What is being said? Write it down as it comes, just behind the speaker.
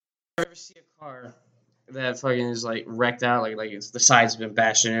you ever see a car that fucking is like wrecked out, like it's the sides have been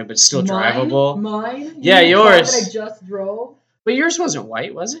bashed in it, but it's still drivable? Mine? Yeah, You mean the car yours. that I just drove? But yours wasn't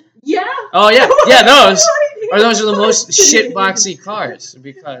white, was it? Yeah. Oh yeah, yeah. Those are the most shitboxy cars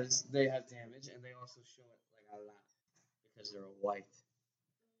because they have damage and they also show it like a lot because they're white.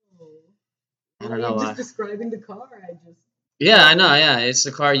 I don't know You're why. just describing the car. Yeah, I know. Yeah, it's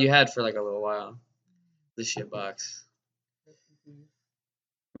the car you had for like a little while. The shitbox.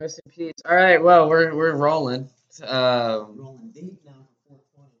 Rest in peace. All right, well we're rolling. Rolling deep now for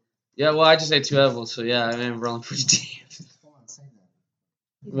 420. Yeah, well I just ate 2 edibles, so yeah, I'm rolling pretty deep. Hold on, save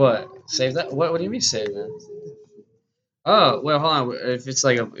that. What? Save that? What do you mean save that? Oh, well, hold on. If it's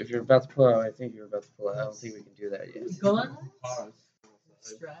like if you're about to pull out, I think you're about to pull out. I don't think we can do that yet. Gun?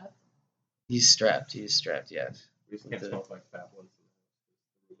 Strap? He's strapped. Yes. We just can't smoke like fat ones.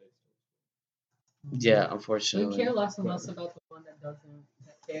 Yeah, We unfortunately. care less and less about the one that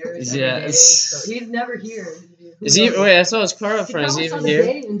cares. Yeah, every day, it's- so he's never here. Is he? Wait, I saw his car up He front. Is he comes even on the here?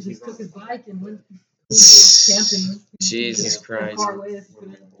 day and just took his bike and went camping. Jesus As Christ. far away as he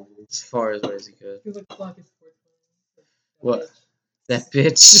could. As far away as he could. He was like, fuck, it's 420. What? That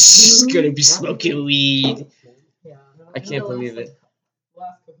bitch is gonna be smoking weed. Yeah. I can't believe it.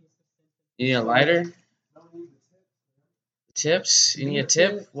 Last cohesive You need a lighter? Tips? You need a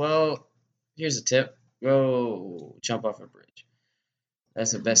tip? Well, here's a tip. Go jump off a bridge.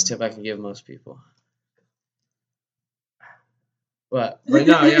 That's the best tip I can give most people. What? But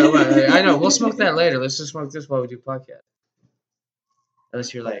no, yeah, what? I know. We'll smoke that later. Let's just smoke this while we do podcast.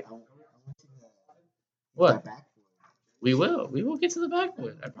 Unless you're like, what? We will. We will get to the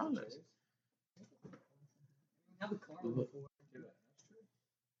backwood. I promise.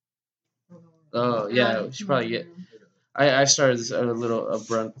 Oh, yeah. We should probably get. I started this a little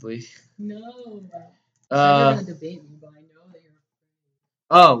abruptly. No. Uh. You're gonna debate me, but I know that you're.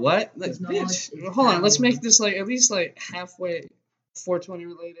 Oh, what? Like, It's bitch. not- Hold on. Let's make this like at least like halfway 420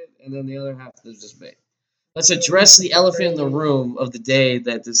 related, and then the other half is just bait. Let's address the elephant in the room of the day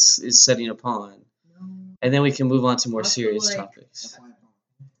that this is setting upon, No. and then we can move on to more I feel serious like- topics.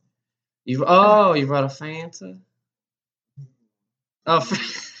 You brought a Fanta? Oh,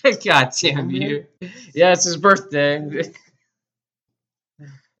 God damn you! Yeah, it's his birthday.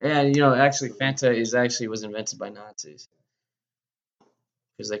 And actually, Fanta was invented by Nazis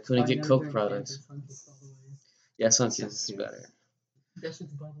because they couldn't get Coke products. Yeah, Sunkist is better. That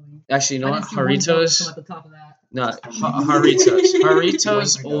shit's bubbly. Actually, you know I what? didn't see one bubble come Haritos. at the top of that. No, Haritos.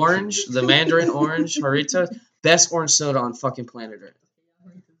 Haritos orange, the Mandarin orange. Haritos, best orange soda on fucking planet Earth.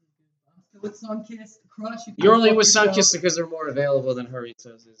 With Sunkist, Crush. You're only with Sunkist because they're more available than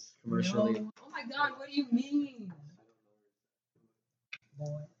Haritos is commercially. No. Oh my god, what do you mean? Boy.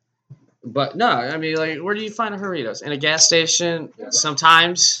 But no, I mean, like, where do you find a Haritos? In a gas station,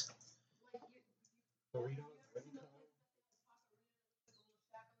 sometimes.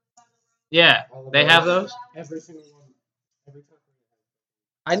 Yeah, they have those. Every single one. Every time.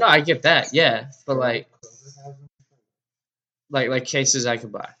 I know, I get that. Yeah, but like cases I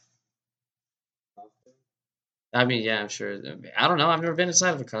could buy. I mean, yeah, I'm sure. I don't know. I've never been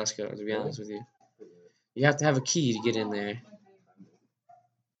inside of a Costco, to be honest with you. You have to have a key to get in there.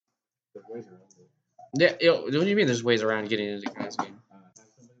 Yeah, what do you mean there's ways around getting into Costco?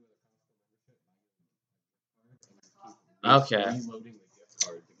 Okay.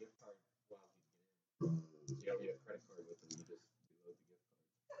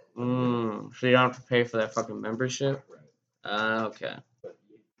 So you don't have to pay for that fucking membership? Okay.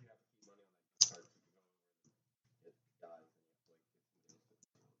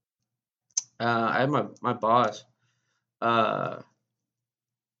 I had my boss.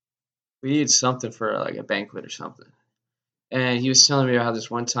 We needed something for like a banquet or something, and he was telling me about how this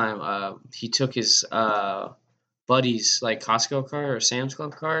one time he took his buddy's like Costco card or Sam's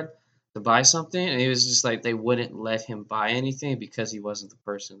Club card to buy something, and he was just like they wouldn't let him buy anything because he wasn't the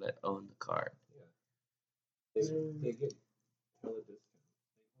person that owned the card. They get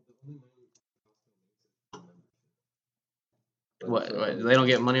What? They don't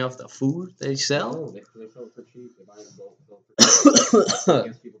get money off the food they sell? No, they sell it for cheap. They buy them bulk, sell it for cheap.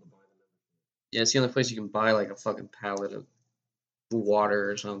 Gets people to buy them. Yeah, it's the only place you can buy like a fucking pallet of water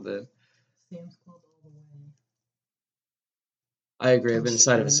or something. Sam's Club all the way. I agree. I've been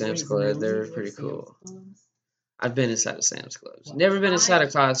inside of a Sam's Club. They're pretty cool. I've been inside of Sam's Clubs. Wow. Never been inside of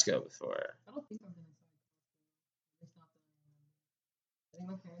Costco before. I don't think I've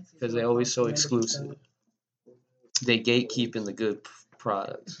been inside. Because they're always so exclusive. They gatekeep in the good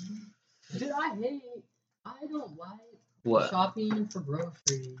products. Dude, I don't like What? Shopping for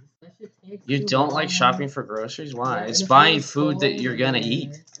groceries. That shit takes You too don't like long. shopping for groceries? Why? Yeah, It's and buying really food that cold you're in gonna there.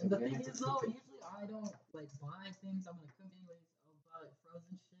 eat. And the thing is, though, usually I don't like buy things I'm gonna cook anyways. I'll buy like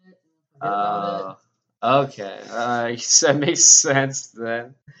frozen shit and then forget about it. Okay. That makes sense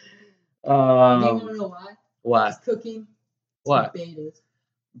then. You wanna Um, know why? what? It's cooking. What? Betas.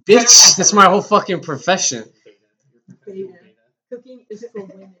 Bitch, that's my whole fucking profession. Beta. Cooking is for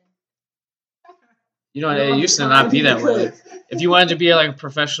women. You know, You don't it have used to time not be to that way. cook. If you wanted to be like a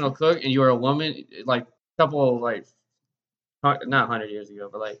professional cook and you were a woman, like a couple of like not 100 years ago,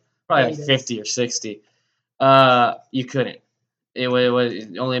 but like probably like Betas. 50 or 60, you couldn't. It was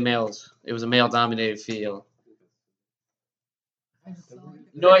only males. It was a male dominated field. I just saw, like,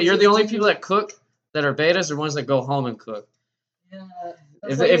 You know what? You're the only dudes- people that cook that are betas or ones that go home and cook. Yeah,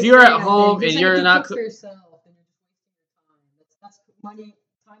 If- what if he you're was at saying, I home think. He and said you're if you not cook for yourself, then you're just wasting your time. That's money,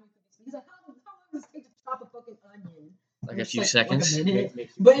 time you could. He's like, how long does it take to chop a fucking onion? Like And a it's few like seconds. a minute.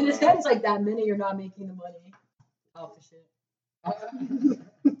 Makes you But in his cry. head, it's like that minute you're not making the money. Oh, for shit.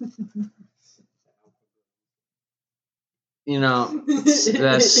 You know,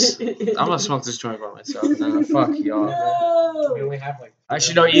 that's. I'm gonna smoke this joint by myself now. Fuck y'all. No! We only have like.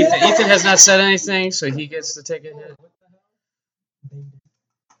 Actually, no. Ethan. Ethan has not said anything, so he gets to take a hit.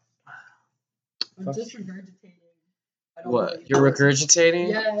 I'm just regurgitating. I don't What? really You're know. regurgitating?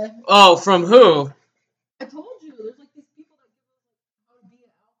 Yeah. Oh, from who? I told you, there's like these people that give us like how to be an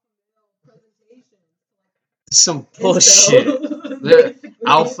alpha male presentation. Some Like, bullshit. incel, The basically.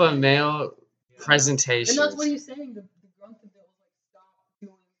 alpha male presentation. And that's what he's saying. The drunk that was like, stop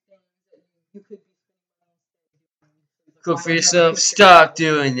doing things that you could be spending money instead of doing. Cook for yourself. Stop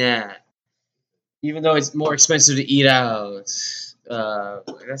doing that. Even though it's more expensive to eat out.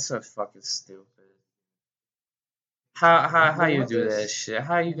 That's so fucking stupid. How you do that shit?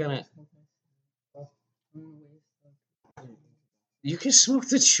 How you gonna? You can smoke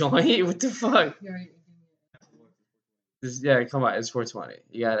the joint? What the fuck? Yeah, come on, it's 420.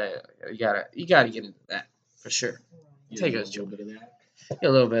 You gotta get into that for sure. Take us, Joe. bit of that. Get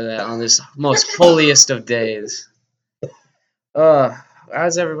a little bit of that on this most holiest of days.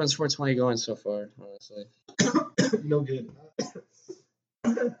 How's everyone's 420 going so far? Honestly, No good.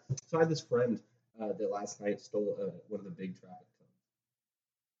 So I had this friend that last night stole one of the big traffic cones.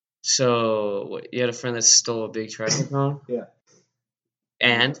 so what, you had a friend that stole a big traffic cone, Yeah.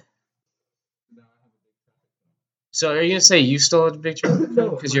 and Now I have a big traffic cone. so are you gonna say you stole a big traffic cone No,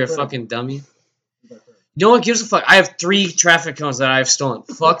 because my you're a friend. fucking dummy? My friend. No one gives a fuck. I have 3 traffic cones that I've stolen.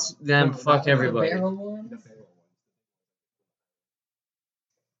 Fuck them. No, Fuck that- everybody. The barrel one. The barrel one.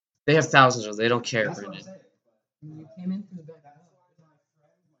 They have thousands of them. They don't care, That's what I'm Brendan. saying. You came in through the back. That's why my friend,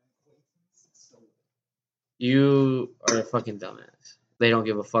 my acquaintance, stole it. You are a fucking dumbass. They don't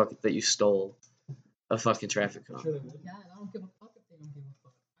give a fuck that you stole a fucking traffic I'm cone. sure they would. Yeah, I don't give a fuck if they don't give a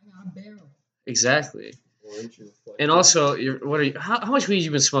fuck. I got a barrel. Exactly. Orange is like- And also, what are you? How much weed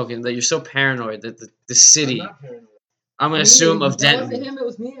you been smoking that you're so paranoid that the I'm city? not paranoid. I'm gonna Me, assume of that wasn't Denton. him, it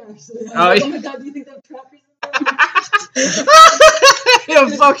was me actually. Oh, Oh yeah. my god, do you think they have trackers in there?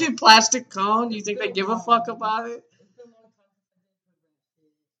 A fucking plastic cone? You think they give a fuck about it? It's been a long time since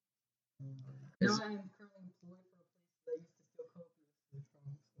I did that shit. Now I am currently employed for a place that used to steal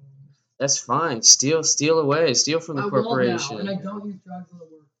copious from. That's fine. Steal away. Steal from the I will now, corporation. and I don't use drugs in the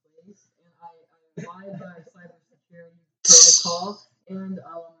workplace, and I abide by cybersecurity protocol, and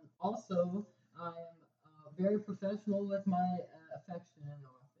also I am very professional with my affection in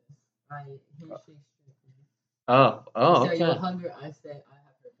office. I handshake strictly. Oh, I say, "Are you a okay. hugger?" I say, "I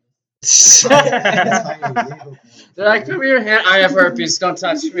have herpes." They're like, come here, I have herpes. Don't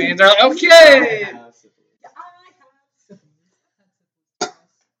touch me. And they're like, okay. Yeah, I have syphilis. I had syphilis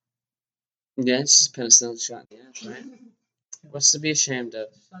Yeah, it's just a penicillin shot in the ass, right? twice. What's to be ashamed of?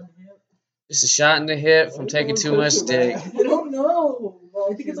 Shot in the hip. Just a shot in the hip from taking too much dick. I don't know.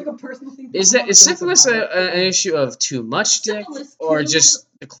 I think it's like a personal thing. Is syphilis an issue of too much dick, Syphilis or kills- just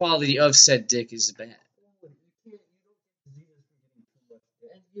the quality of said dick is bad?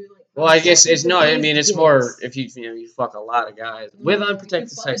 Well, I guess it's no. I mean, it's more if you fuck a lot of guys with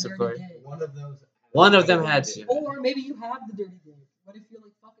unprotected sex, of course. One of those. One of them had to. Or maybe you have the dirty dick. What if you're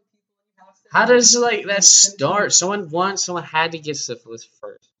like fucking people and you have sex? How does like that start? Someone had to get syphilis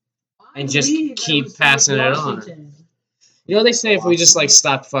first. and just keep passing it on. You know, they say if we just like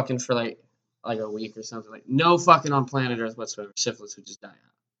stopped fucking for like a week or something, like no fucking on planet Earth whatsoever, syphilis would just die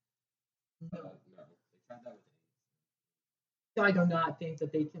out. I do not think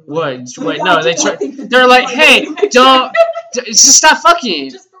that they can. What? Wait, I no, do they not try. think that They're they like, can hey, find out. don't, just stop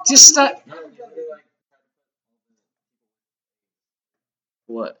fucking. Just stop.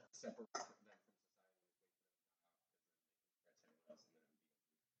 What?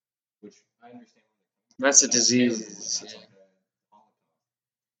 That's a disease. Yeah.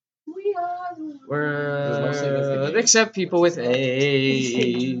 We are the We're except people with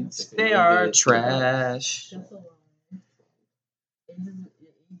AIDS. They are trash. That's a lie. AIDS is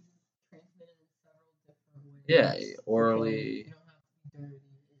transmitted in several different ways. Yeah, You orally don't have to be dirty.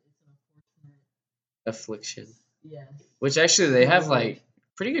 It's an unfortunate. affliction. Yes. Which actually they have like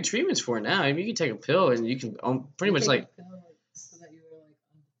pretty good treatments for it now. I mean, you can take a pill and you can pretty much Take like a pill, so that you're like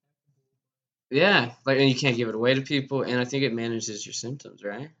undetectable. yeah, like and you can't give it away to people. And I think it manages your symptoms,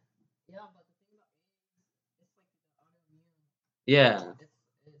 right? Yeah, but the thing about AIDS, it's like the autoimmune. Yeah. It's like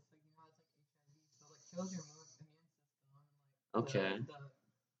you know it's like HIV, so it like kills your immune system. And, like, Okay.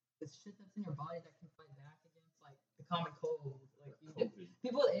 the shit that's in your body that can fight back against like the common cold. Like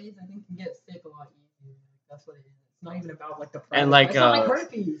people with AIDS, I think, can get sick a lot easier. Like, that's what it is. It's not even about like the And, prevalence. like, It's not like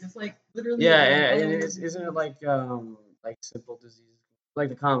herpes. It's like literally. Yeah, like, and autoimmune isn't it disease. like simple disease? Like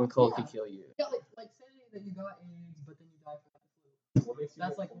the common cold Yeah. could kill you. Yeah, like say that you got AIDS, but then you die from the flu. What makes you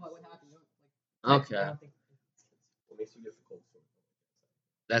That's like difficult? what would happen. You know, like, Okay. I don't think What makes you difficult?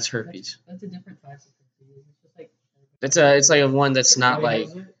 That's herpes. that's a different type of disease. It's just like. It's like a one that's not Everybody like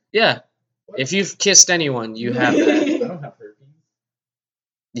has it? yeah. What? If you've kissed anyone, you have that. I don't have herpes.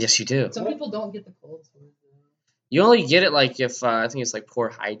 Yes, you do. Some people don't get the cold sores. You only get it like if I think it's like poor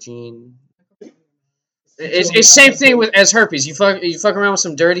hygiene. It's same thing with as herpes. You fuck around with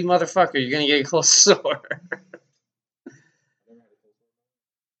some dirty motherfucker, you're gonna get a cold sore.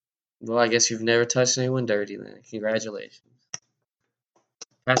 Well, I guess you've never touched anyone dirty then. Congratulations.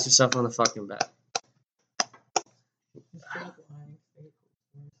 Pat yourself on the fucking back.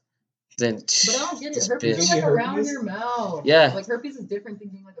 Then But I don't get it. this Herpes is bitch. like around Herpes? your mouth. Yeah. Like herpes is different than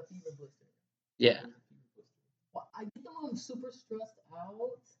getting like a fever blister. Yeah. Well, I get them when I'm super stressed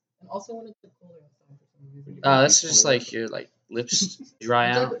out, and also when it's like colder outside for some reason. That's just like your like lips dry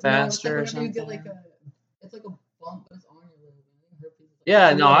It's like- out no, it's faster or like whenever you something. get like it's like a bump, but it's on your lip. I think herpes is like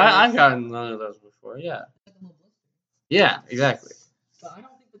Yeah, no, I I've gotten none of those before. Yeah. It's like a little blister. Yeah, exactly. But I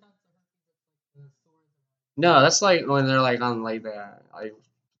don't think that that's the herpes. That's like the sores. No, that's like when they're like on like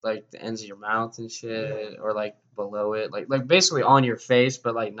the ends of your mouth and shit, or like below it, like basically on your face,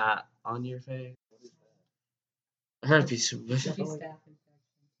 but like not on your face. Herpes Could be staph infection.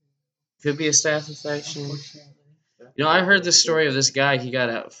 could be a staph infection. Unfortunately. You know, I heard the story of this guy. He got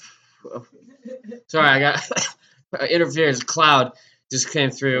a. Sorry, I got interference. Cloud just came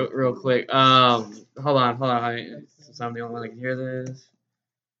through real quick. Hold on. Since I'm the only one that can hear this.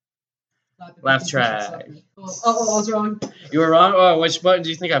 Laugh track. Oh, I was wrong. You were wrong. Oh, which button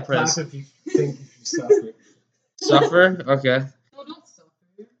do you think I pressed? Clap if you think you suffer. Suffer. Okay. No, don't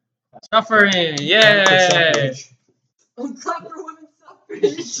suffer. Suffering. Clap for Yay. suffrage. Clap for women's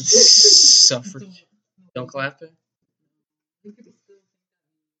suffrage. Suffer. Don't clap it. You could be still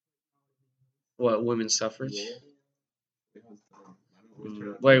What women's suffrage? Yeah.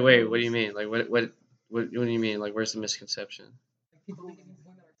 Wait. What do you mean? Like what do you mean? Like where's the misconception? like people think these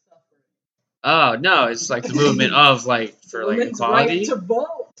women are suffering. Oh no, it's like the movement of like for like Women's equality. right to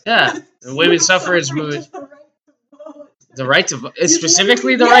vote. Yeah, the women's suffrage Suffrage movement. is the right to vote. The right to vote. It's You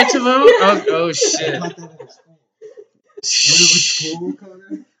specifically the never- right to Yes, vote. yes. Oh shit. Like that in school. Remember school,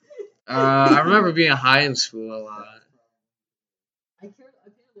 Connor? I remember being high in school a lot. I paid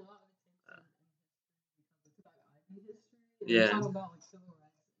a lot of attention because it's about Ivy history. And Yeah. It's all about like civil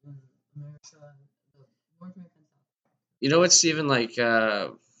rights in America and the North American South. You know what's even like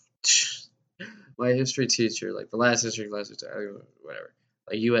my history teacher, like the last history class, whatever,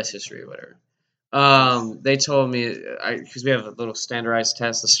 like U.S. history or whatever. They told me because we have a little standardized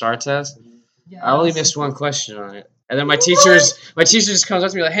test, the STAR test. Yeah, I only missed one question on it, and then my teacher just comes up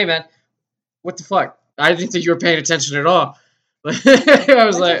to me like, "Hey man, what the fuck? I didn't think you were paying attention at all." I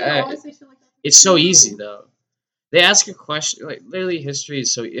was like, it's so easy though. They ask a question like literally history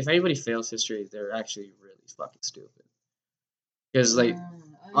is so. If anybody fails history, they're actually really fucking stupid. Because like,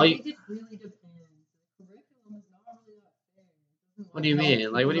 all I you- think it really depends. The curriculum is not really that fair. It doesn't, what do you help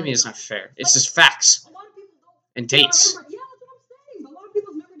mean? Like, what do you people, mean it's not fair? It's just facts A lot of people don't. and Yeah, dates. remember, yeah, that's what I'm saying. But a lot of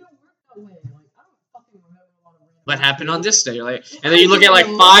people's memory don't work that way. Like, I don't fucking remember a lot of random. What happened on history. this day? Like, and then you look at like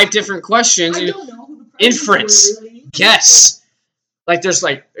 5 different questions. I You don't know who the presidents inference. were, really. guess. Like there's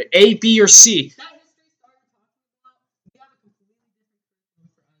like A, B, or C. That history started talking about. We have a completely different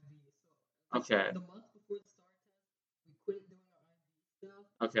curriculum for IB. So Okay. the month before the STAR test, we quit doing our IB stuff.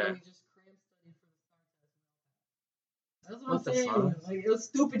 Okay. And we just cram studied for the STAR test. That's what, What I'm the saying. fuck? Like, it was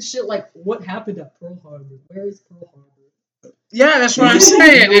stupid shit. Like, what happened at Pearl Harbor? Where is Pearl Harbor? Yeah, that's what I'm You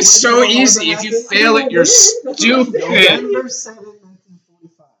saying. know It's when so Pearl Harbor easy. If you happened? fail it, you're That's what I'm saying. stupid. November 7,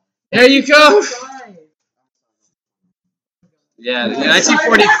 1945. There you go. Right. Yeah,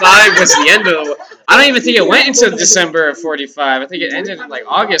 1945 was the end of. I don't even think it went into December of 45. I think it ended in like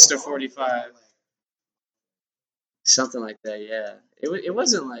August of 45. Something like that, yeah. It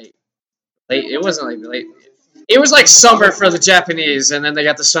wasn't like late. It wasn't like late. It was like summer for the Japanese, and then they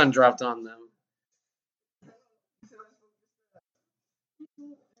got the sun dropped on them.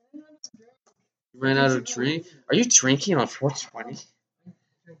 You ran out of drink? Are you drinking on 420?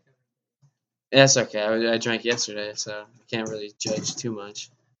 That's okay. I drank yesterday, so I can't really judge too much.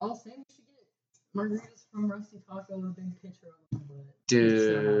 I'll say we should get margaritas from Rusty Taco with a big picture of them, but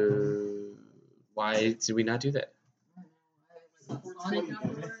Dude, why did we not do that? Sonic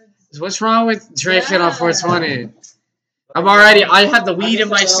afterwards. What's wrong with drinking on 420? I had the weed in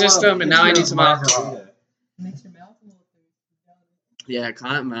my system, and now I need some alcohol. Makes your mouth a little thirsty. Yeah,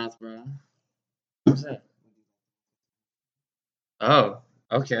 cotton mouth, bro. What's that? Oh,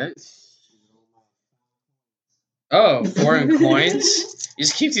 okay. Oh, foreign coins? You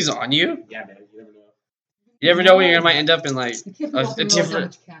just keep these on you? Yeah, man. You never know. You never know when you might end up in like You can't a fucking realize how different.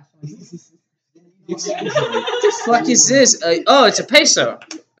 much cash on you. What the fuck is this? Oh, it's a peso.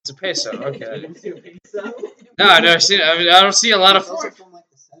 It's a peso. Okay. No, I've never seen it. I mean, I don't see a lot of Those are from like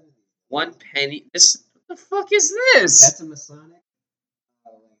the 70s. 1 penny. This. What the fuck is this? That's a Masonic.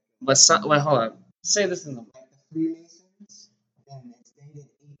 Wait, hold on. Say this in the. Like the Freemasons, and it's dated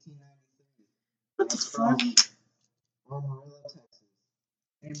 1893. What the That's from fuck? Amarillo,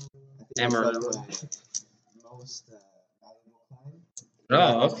 Texas. Amarillo. That's like the most valuable coin.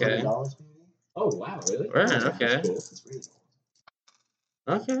 Oh, okay. $20 maybe. Oh wow, really? Right, That's okay. cool. It's really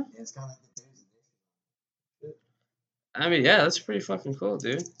cool. Okay. Yeah, it's kind of like the Thursday edition. I mean, yeah, that's pretty fucking cool,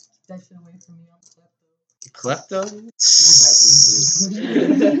 dude. Keep that shit away from me. I'm Klepto?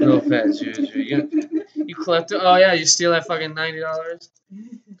 No No fat juju. You klepto? Oh yeah, you steal that fucking $90.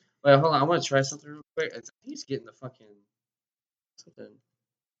 Wait, hold on. I want to try something real quick. I think he's getting the fucking something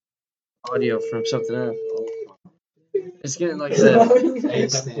audio from something else. It's getting like the Hey,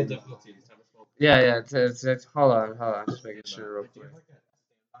 technical difficulties. yeah. It's hold on. Just making sure real quick.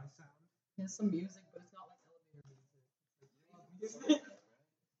 Here's some music, but it's not like elevator music.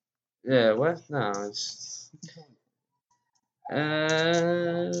 Yeah, what? No, it's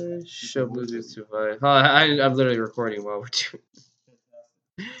show Bluetooth device. I'm literally recording while we're doing.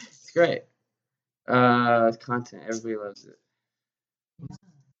 It's great. Content. Everybody loves it.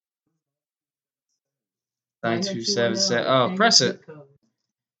 9277. Oh, press it.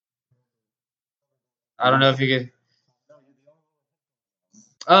 I don't know if you could.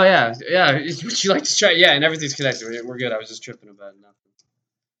 Oh yeah. Would you like to try? Yeah, and everything's connected. We're good. I was just tripping about nothing.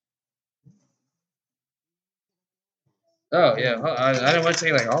 Oh yeah. I didn't want to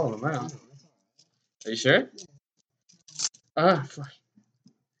take like all of them out. Are you sure? Fuck.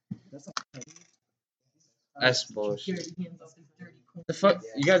 That's bullshit. The fuck?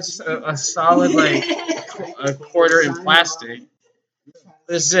 You got just a solid like a quarter in plastic.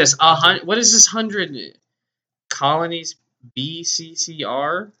 What is this? What is this 100 colonies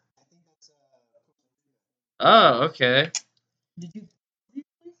BCCR? Oh, okay. Did you?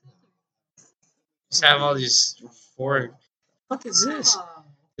 Just have all these foreign. What is this?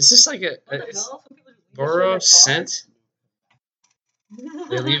 Is this like a borough cent?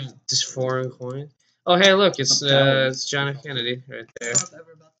 They leave just foreign coin. Oh, hey, look, it's John F. Kennedy right there.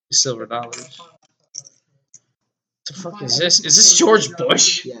 Silver dollars. What the fuck is this? Is this George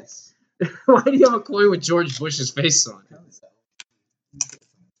Bush? Yes. Why do you have a coin with George Bush's face on it?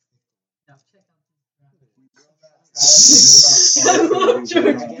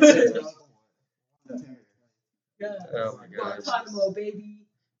 Oh my god. Guantanamo, baby.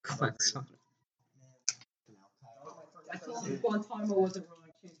 Guantanamo. I told him Guantanamo wasn't wrong.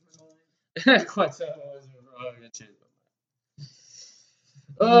 I changed my mind. Guantanamo wasn't wrong. I changed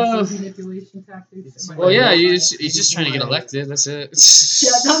my mind. Manipulation tactics. Well, yeah, he's just trying to get elected. That's it.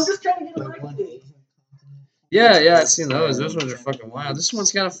 Yeah, I'm just trying to get elected. Yeah, I've seen those. Those ones are fucking wild. This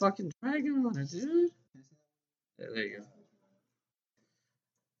one's got a fucking dragon on it, dude. Yeah, there you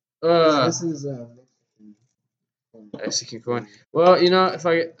go. This is Mexican coin. Well, you know, if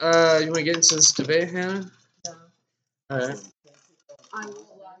you want to get into this debate, Hannah? Yeah. All right. I won't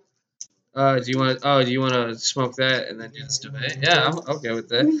lie. Do you want to smoke that and then do this debate? Yeah, I'm okay with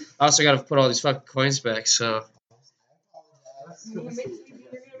that. I also got to put all these fucking coins back, so. You're gonna make me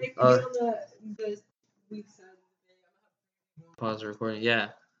get on the weak side of the day. Pause the recording. Yeah.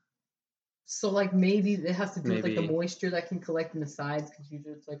 So like maybe it has to do with like the Maybe. moisture that can collect in the sides because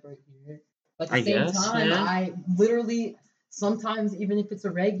usually it's like right here. But at I the same guess, time, yeah. I literally sometimes even if it's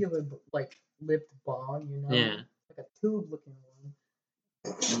a regular like lipped bong, you know, Yeah. like a tube looking one.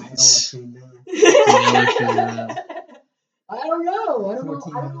 I don't know. I don't know.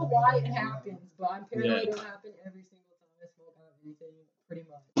 14 I don't know why it million. happens, but I'm paranoid Yeah. it'll happen every single time I smoke out of anything, pretty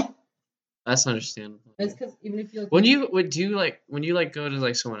much. That's understandable. That's because even if you like, When you go to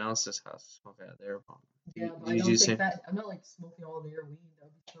like someone else's house to smoke out of their apartment, yeah, but I you don't do think say, that. I'm not like smoking all their weed.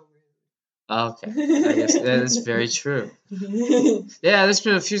 That'd be so rude. oh, okay, I guess that is very true. Yeah, there's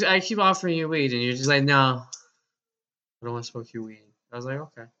been a few. I keep offering you weed, and you're just like, no, I don't want to smoke your weed. I was like,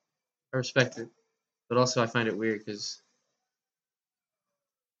 okay, I respect it, but also I find it weird because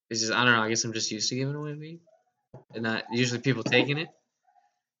it's just I don't know. I guess I'm just used to giving away weed, and not usually people taking it.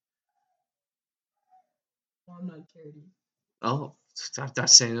 Well, I'm not a charity. Oh, I'm not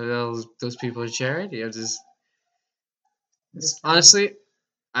saying that those people are charity. I'm just Just honestly,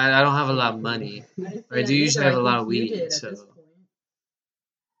 I don't have a lot of money. I didn't say I that do usually either. have a lot I of think you weed, did at so this point.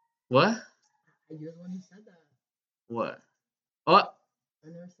 what? You're the one who said that. What? What? I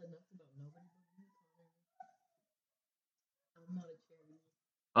never said nothing about nobody but you. I'm not a charity.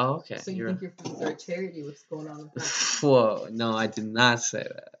 Oh, okay. So you think your foods are a charity? What's going on with that? Whoa, no, I did not say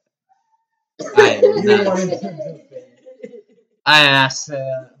that. I am You not. wanted to I asked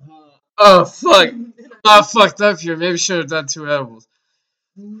that. Oh fuck! I fucked up here. Maybe should have done 2 edibles.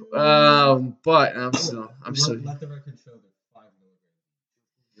 But I'm still. Let the record show that 5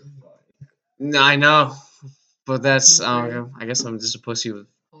 milligrams. You're fine. No, I know, but that's. I guess I'm just a pussy with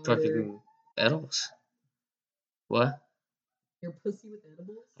fucking edibles. What? You're pussy with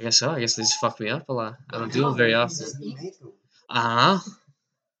edibles? I guess so. I guess they just fuck me up a lot. I don't do How? them very You often. just eat. Uh huh.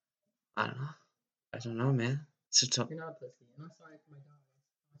 I don't know. I don't know, man. It's a tough. You're not a pussy. And I'm sorry for my dog.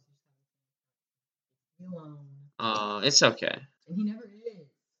 Leave me alone. It's okay. And he never is.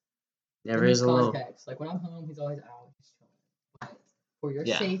 Never In is this alone. context. Like when I'm home, he's always out. He's chilling. But for your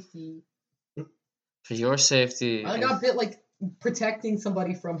Yeah. safety. For your safety. I got bit like protecting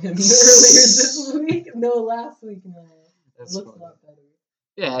somebody from him earlier this week. No, last week. No. That's It looks funny. a lot better.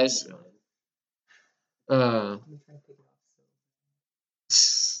 Yeah, it's. I'm trying to pick it off.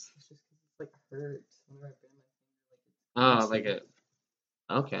 It's just because it's like hurts whenever I bend my finger. Like it.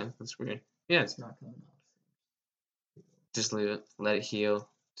 Okay, that's weird. Yeah, It's not coming off. just leave it. Let it heal.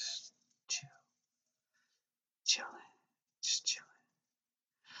 Just chill. Chill it. Just chill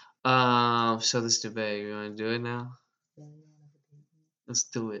it. So this debate, you want to do it now? Let's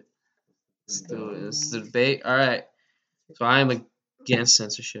do it. Let's do it. This is the debate. All right. So I am against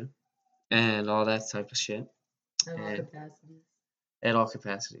censorship and all that type of shit At all And- capacities. at all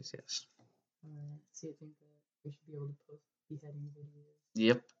capacities. Yes. See, I think that we should be able to post beheading videos.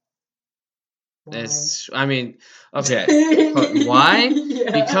 Yep. Why? It's. I mean, okay. But why?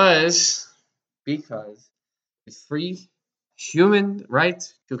 Yeah. Because the free human right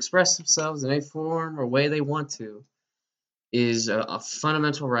to express themselves in any form or way they want to is a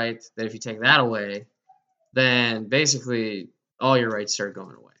fundamental right that if you take that away, then basically all your rights start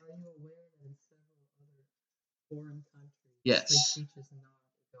going away. Are you aware that in several other foreign countries, Yes. free speech is not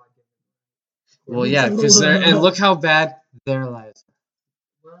a God-given right? Well, yeah, because they're and look how bad their lives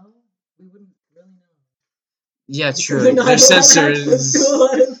are. Well, we wouldn't really know. Yeah, Because true. they're not They're allowed censored. to school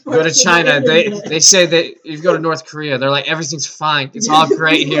and Go to fucking China. They internet. say that if you go to North Korea, they're like everything's fine. It's all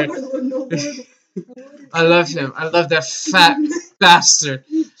great here. I love him. I love that fat bastard.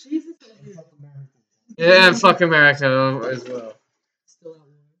 Jesus. Yeah, and fuck America as well. Still at war.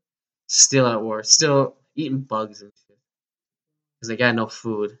 Still at war. Still eating bugs and shit. Because they got no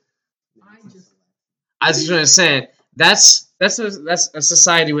food. I was just saying that's a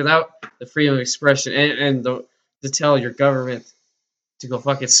society without the freedom of expression and to tell your government to go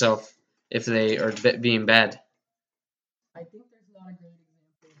fuck itself if they are being bad. I think there's a lot of great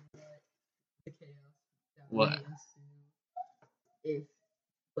examples of the chaos that What? would ensue if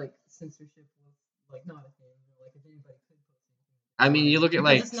like censorship was like not a thing, or, like if anybody could post anything. I mean, you look at Because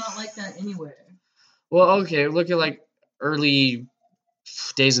like it's not like that anywhere. well, okay, look at like early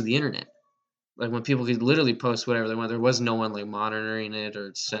days of the internet, like when people could literally post whatever they want. There was no one like monitoring it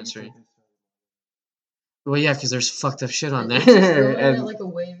or censoring. Well, yeah, because there's fucked up shit on there, It's just going at and like a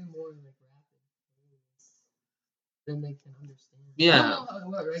way more like rapid pace than they can understand. Yeah. I don't know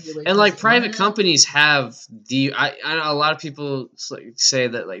what regulations and like are private on it. companies have I know a lot of people say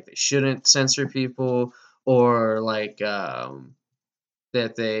that like they shouldn't censor people or like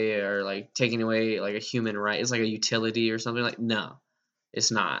that they are like taking away like a human right. It's like a utility or something. Like no,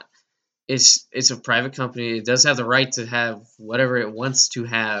 it's not. It's a private company. It does have the right to have whatever it wants to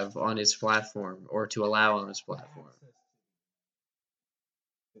have on its platform or to allow on its platform.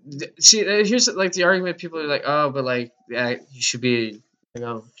 See, here's like the argument. People are like, oh, but like, yeah, you should be like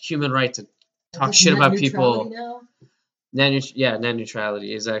a human right to talk Is shit net about neutrality people. now? Net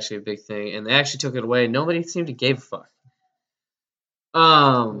neutrality is actually a big thing, and they actually took it away. Nobody seemed to give a fuck.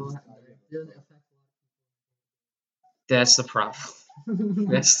 Um, It doesn't affect that's the problem. a lot of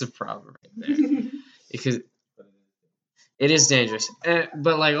people. That's the problem right there. Because it is dangerous,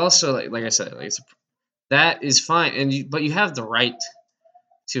 but like also like I said, like that is fine, but you have the right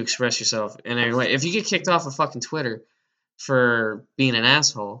to express yourself in any way. If you get kicked off of fucking Twitter for being an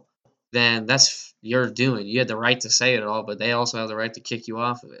asshole, then that's your doing. You had the right to say it all, but they also have the right to kick you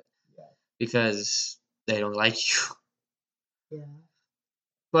off of it because they don't like you. Yeah.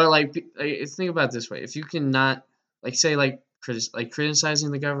 But like think about it this way: if you cannot, like, say, like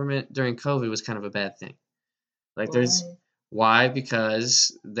criticizing the government during COVID was kind of a bad thing. Like, there's why?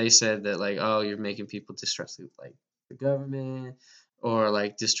 Because they said that, like, oh, you're making people distrust like the government or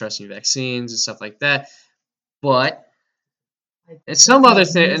like distrusting vaccines and stuff like that. But and some other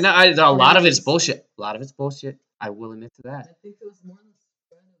thing, and a lot of it's bullshit. A lot of it's bullshit. I will admit to that. I think it was more the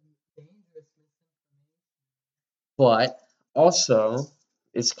spread of dangerous misinformation. But also,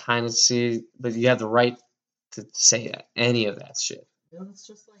 it's kind of but you have the right to say that, any of that shit. You know, it's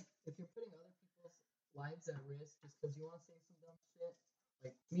just like if you're putting other people's lives at risk just because you want to say some dumb shit,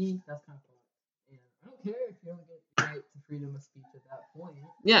 like me, that's kind of fun. And I don't care if you don't get the right to freedom of speech at that point.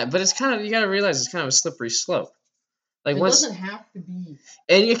 Yeah, but it's kind of, you gotta realize it's kind of a slippery slope. Like, It once, doesn't have to be.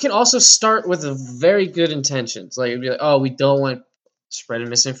 and it can also start with a very good intentions. Like, it'd be like, oh, we don't want spreading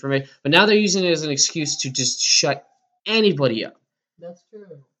misinformation, but now they're using it as an excuse to just shut anybody up. That's true.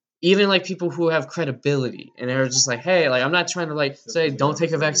 Even like people who have credibility, and they're just like, hey, like, I'm not trying to like say don't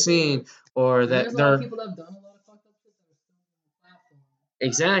take a vaccine or And that there's a lot they're of people that have done a lot of fucked up shit that are still on the platform.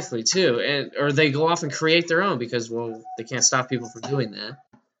 exactly too, and or they go off and create their own because, well, they can't stop people from doing that.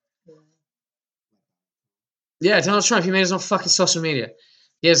 Yeah, Donald Trump, he made his own fucking social media.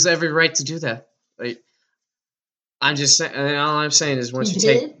 He has every right to do that. Like, I'm just saying, and all I'm saying is once He you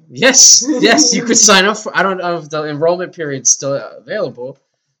take, did? yes, you could sign up for. I don't know if the enrollment period's still available,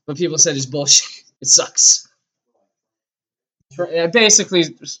 but people said it's bullshit. It sucks. Basically,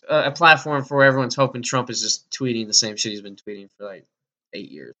 a platform for where everyone's hoping Trump is just tweeting the same shit he's been tweeting for like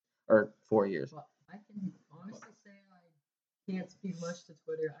 8 years or 4 years. Well, I can honestly say I can't speak much to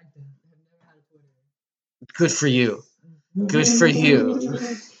Twitter. I have never had a Twitter. Good for you. Good for you.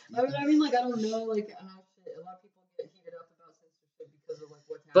 I mean, like, I don't know, like, how shit. A lot of people get heated up about censorship because of like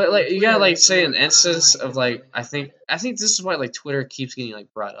what's happening. But like, you gotta on like Twitter, say and an instance of like, I can't think this is why like Twitter keeps getting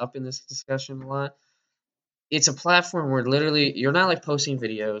like brought up in this discussion a lot. It's a platform where literally you're not like posting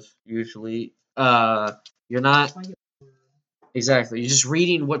videos usually. You're not exactly. You're just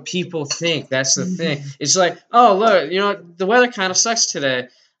reading what people think. That's the thing. It's like, oh, look, you know, the weather kind of sucks today.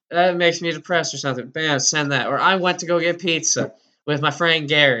 That makes me depressed or something. Bam, send that. Or I went to go get pizza with my friend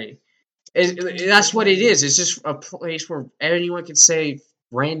Gary. That's what it is. It's just a place where anyone can say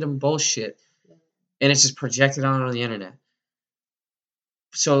random bullshit, and it's just projected on the internet.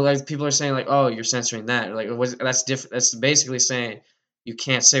 So like people are saying like, oh, you're censoring that. Like, that's different. That's basically saying you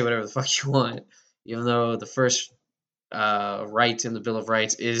can't say whatever the fuck you want, even though the first right in the Bill of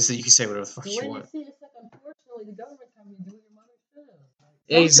Rights is that you can say whatever the fuck you want. It's like, unfortunately, the government's having you do what your mother should.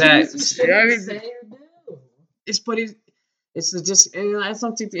 Like, Exactly. I mean, say or do. it's and I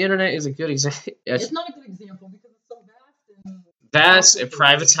don't think the internet is a good example. It's not a good example because it's so vast and Vast and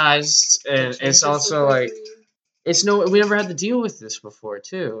privatized, and it's also like we never had to deal with this before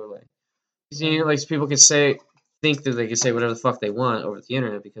too. Like, you know, like people can think that they can say whatever the fuck they want over the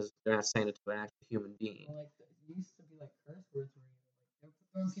internet because they're not saying it to an actual human being. Like, it used to be like curse words. They're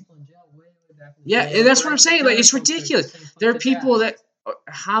throwing people in jail way back in the Yeah, day. and that's what I'm saying. Like, it's ridiculous. There are people that.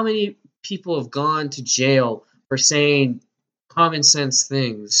 How many people have gone to jail for saying common sense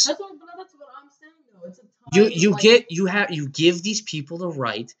things? That's what I'm saying though. It's a time, You give these people the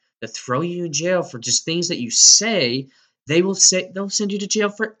right to throw you in jail for just things that you say. They'll send you to jail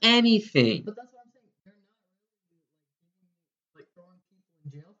for anything. But that's what I'm saying. They're not really like throwing people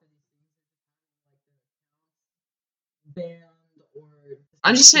in jail for these things. They're just having like their accounts banned or.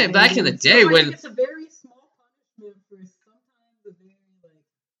 I'm just saying, back in the day when it's a very small punishment for sometimes a very like.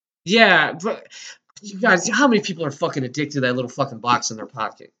 Yeah, but you guys, how many people are fucking addicted to that little fucking box in their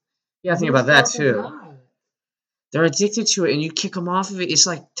pocket? You gotta think about that too. They're addicted to it, and you kick them off of it. It's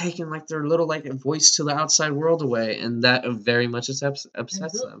like taking like their little like voice to the outside world away, and that very much upsets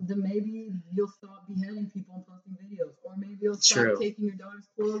them. Then maybe you'll stop beheading people and posting videos, or maybe you'll stop taking your daughter's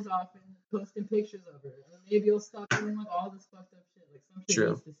clothes off and posting pictures of her, or maybe you'll stop doing like all this fucked up shit. Like some shit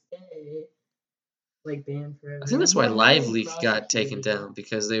needs to stay like banned forever. I think that's why Live Leak got taken down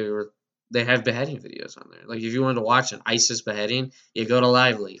because they have beheading videos on there. Like if you wanted to watch an ISIS beheading, you go to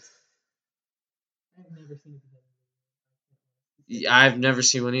Live Leak. I've never seen it. I've never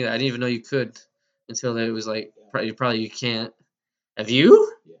seen one either. I didn't even know you could until it was like probably you can't. Have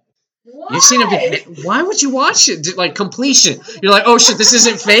you? What? You've seen a behead? Why would you watch it? Like completion. You're like, oh shit, this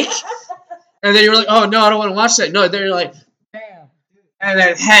isn't fake. And then you're like, oh no, I don't want to watch that. No, then you're like, Damn. and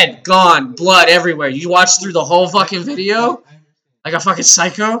then head gone, blood everywhere. You watch through the whole fucking video like a fucking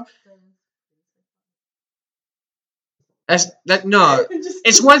psycho. No.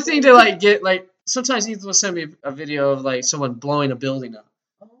 It's one thing to like get like. Sometimes Ethan will send me a video of like someone blowing a building up.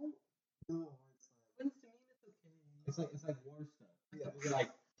 No, it's like war stuff. Yeah. Like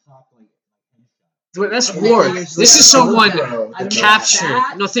pop like headshot. That's Okay, war. I This is someone I don't know captured.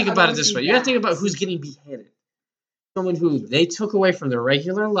 that. No, think I about don't it this see way. You gotta think that. about who's getting beheaded. Someone who they took away from their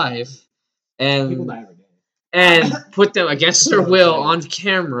regular life People and die every day. and put them against their will on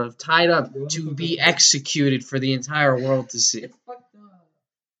camera, tied up to be executed for the entire world to see. It's fucked up.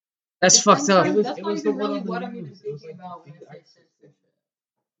 That's fucked up. That's It not was the even one really on the what I'm news. even It was thinking like about when big I say accident. censorship.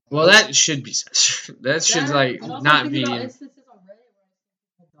 Well, that should be censored. That should like I'm also not thinking be. about instances on Reddit where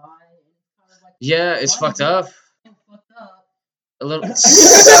people die, and it's kind of like Yeah, it's why fucked do up. you fucked up? A little. I've seen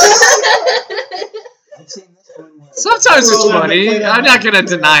this one. Where Sometimes it's Well, funny. play that I'm not back. gonna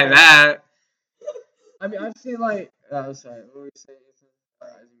Play deny that that. I mean, I've seen like. Oh, sorry. What were you saying? I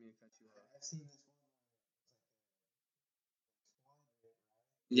didn't mean to cut you off. I've seen this one.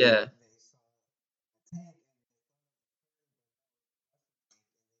 Yeah.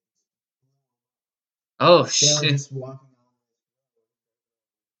 Oh They were shit. just walking on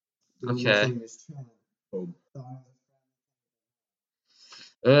this road. Okay. They were just trying to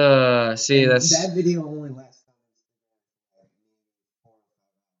thought See, and that's that video only lasts like maybe 4 or 5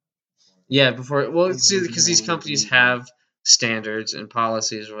 hours. yeah. Before, well, And see, it was because these more companies engaging. have standards and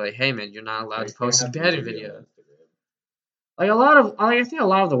policies where like, hey man, you're not allowed to post a beheading video. Like a lot of, I think a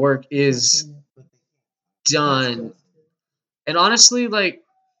lot of the work is done, and honestly, like,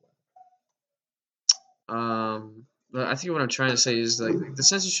 I think what I'm trying to say is like the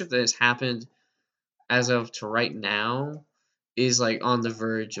censorship that has happened as of to right now is like on the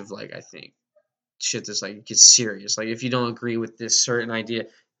verge of like I think shit that's like gets serious. Like if you don't agree with this certain idea,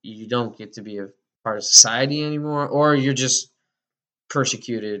 you don't get to be a part of society anymore, or you're just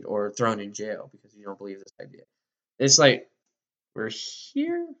persecuted or thrown in jail because you don't believe this idea. It's like we're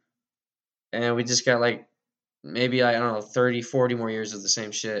here and we just got like maybe I don't know 30, 40 more years of the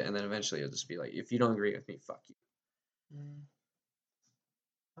same shit, and then eventually it'll just be like if you don't agree with me, fuck you.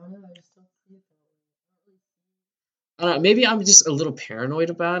 I don't know. I just don't see it that way. I don't really see I don't know, maybe I'm just a little paranoid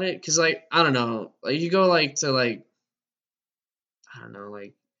about it because like I don't know, like you go like to like I don't know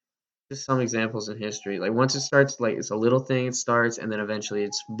like just some examples in history. Like once it starts, like it's a little thing, it starts, and then eventually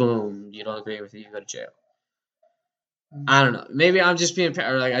it's boom. You don't agree with it, you go to jail. I don't know. Maybe I'm just being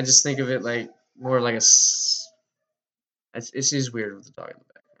or like I just think of it like more like it's just weird with the dog in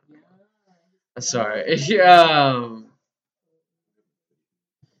the background. I'm sorry.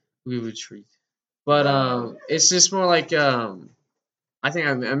 We would treat, but it's just more like I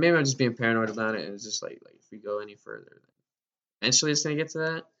think maybe I'm just being paranoid about it, and it's just like if we go any further, eventually it's gonna get to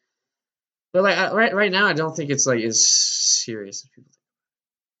that. But like right now, I don't think it's like as serious as people think.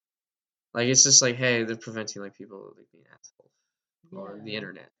 Like it's just like, hey, they're preventing like people like being assholes on the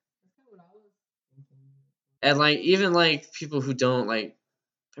internet, That's kind of what I was thinking. and like even like people who don't like,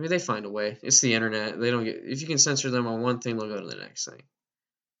 I mean, they find a way. It's the internet. They don't get if you can censor them on one thing, they'll go to the next thing.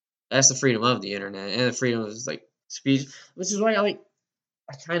 That's the freedom of the internet and the freedom of like speech, which is why I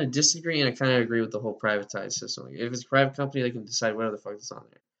kind of disagree and I kind of agree with the whole privatized system. Like, if it's a private company, they can decide whatever the fuck is on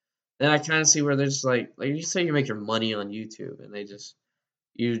there. Then I kind of see where they're just like you say you make your money on YouTube and they just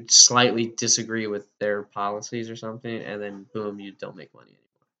you slightly disagree with their policies or something, and then boom, you don't make money anymore.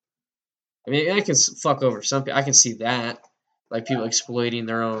 I mean, I can fuck over some people. I can see that, like people exploiting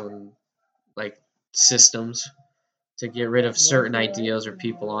their own like systems to get rid of certain ideas or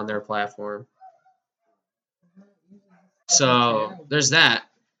people on their platform. So there's that.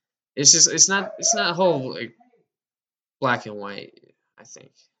 It's just it's not a whole like black and white. I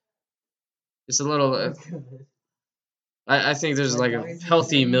think it's a little. I think there's like a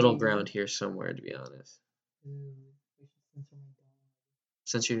healthy middle ground here somewhere, to be honest.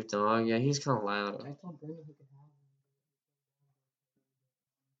 Censor your dog, yeah, he's kind of loud. I told Brandon he could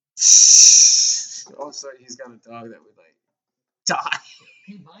have Also, he's got a dog that would like die.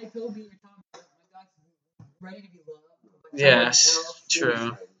 Hey, bye, Toby. You're talking about my dog's ready to be loved. Yeah,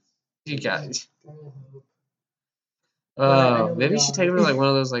 true. You got it. Maybe you should take him to like one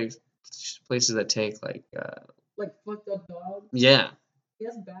of those like places that take like like fucked up dog. yeah. He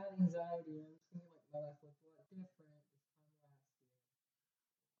has bad anxiety. And I'm thinking like my life was different.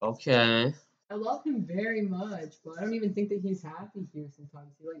 Okay. I love him very much, but I don't even think that he's happy here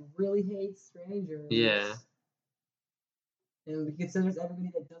sometimes. He like really hates strangers. Yeah. And he considers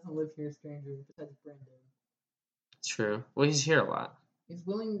everybody that doesn't live here a stranger besides Brendan. True. Well, he's here a lot. He's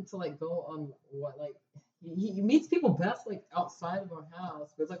willing to like go on what like he meets people best like outside of our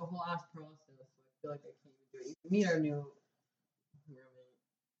house, but it's like a whole ass process. So I feel like I can't even do it. You can meet our new roommate,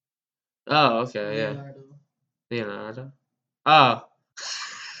 Oh, okay, yeah. Leonardo. Leonardo. Oh.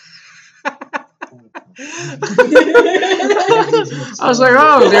 I was like,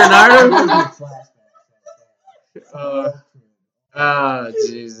 oh, Leonardo. Oh,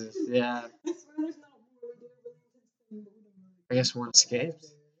 Jesus, yeah. I guess one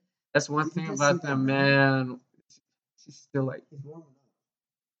escapes. That's one thing about them, man. She's still like,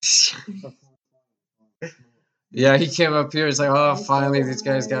 yeah. He came up here. It's like, oh, finally, these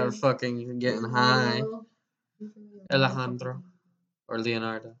guys got fucking getting high. Alejandro or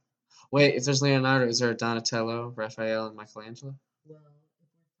Leonardo. Wait, if there's Leonardo, is there a Donatello, Raphael, and Michelangelo?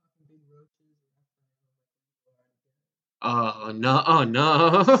 Oh no! Oh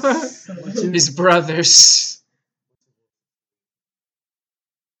no! His brothers.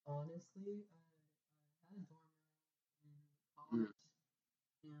 Honestly, I had a dorm in Mm. college,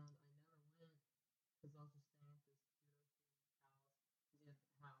 and I never went because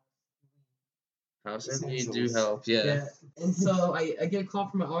I was just staying at this house. House and need do help, yeah. Yeah, and so I get a call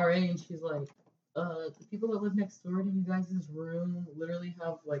from my RA, and she's like, the people that live next door to you guys' room literally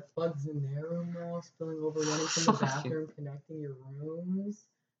have like bugs in their room now, spilling over, running from the Fucking- bathroom, connecting your rooms.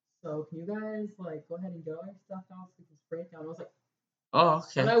 So can you guys like go ahead and get all your stuff out so we can spray it down? I was like, Oh,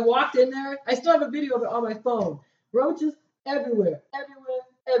 when okay. I walked in there, I still have a video of it on my phone. Roaches everywhere, everywhere,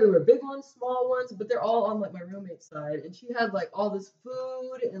 everywhere. Big ones, small ones, but they're all on like my roommate's side. And she had like all this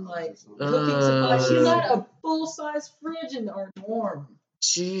food and like cooking supplies. She had a full size fridge in our dorm.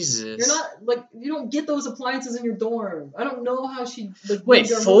 Jesus. You're not like you don't get those appliances in your dorm. I don't know how she like Wait,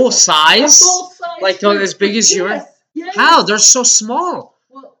 lived her full life. A size? full size Like fridge. as big as yours? Yes, yes. How? They're so small.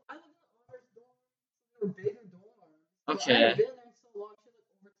 Well, I live in ours dorm. They were bigger dorms. So I Okay. haven't been there in so long. She like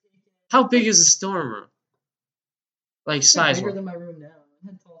overtaken. How big is the storm room? Like It's size bigger wise. than my room now. It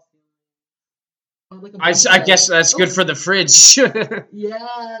had tall ceilings. Like a I bunk guess bed. that's good for the fridge.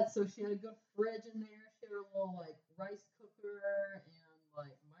 Yeah, so she had a good fridge in there. She had a little like rice cooker and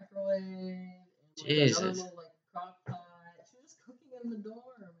like microwave and like another Jesus. little like crock pot. She was just cooking in the dorm,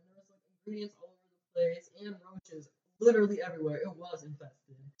 and there was like ingredients all over the place and roaches literally everywhere. It was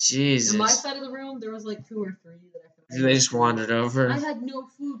infested. In my Jesus. side of the room, there was like 2 or 3 that I could. They just wandered over. I had no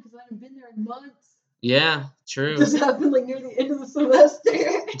food because I hadn't been there in months. Yeah, true. This happened like near the end of the semester.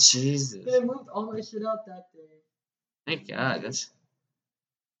 Jesus. And I moved all my shit out that day. Thank God. That's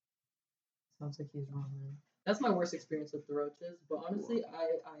Sounds like he's wrong, man. That's my worst experience with the roaches. But honestly,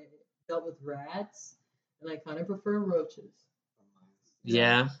 I dealt with rats, and I kind of prefer roaches.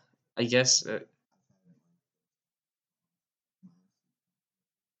 yeah. I guess.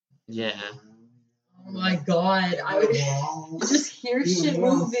 Yeah. Oh my god! I would just hear shit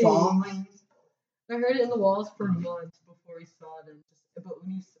moving. I heard it in the walls for months before we saw them. But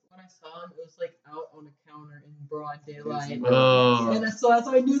when I saw them, it was like out on a counter in broad daylight. Oh. And that's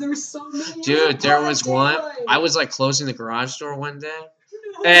how I knew there were so many. Dude, there broad was one. daylight. I was like closing the garage door one day,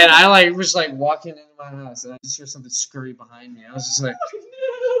 and I like was like walking into my house, and I just hear something scurry behind me. I was just like,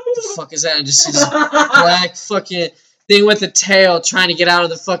 "What the fuck is that?" And just see this black fucking thing with a tail trying to get out of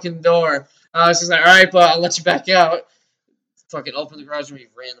the fucking door. I was just like, "All right, but I'll let you back out." Fucking open the garage door, he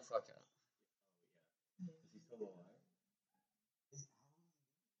ran the fuck out.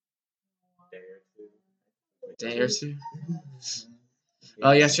 Day or two.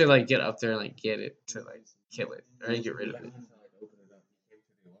 Oh, you have to like get up there and like get it to like kill it or get rid of it.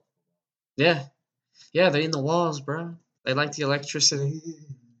 Yeah, yeah, they're in the walls, bro. They like the electricity.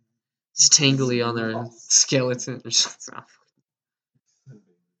 It's tingly on their skeleton or something.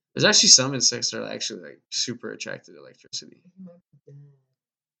 There's actually some insects that are actually like super attracted to electricity.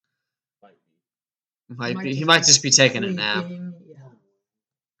 Might be. He might just be taking a nap. Sleeping, yeah.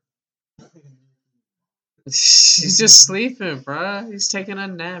 He's just sleeping, bro. He's taking a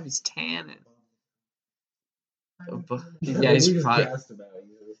nap. He's tanning. Yeah, he's probably.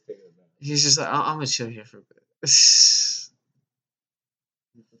 He's just like, I'm gonna chill here for a bit.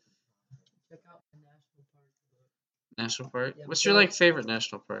 Check out the national park. National park. Yeah, What's your like favorite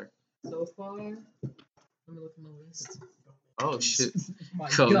national park? So far, let me look at my list. Oh shit, My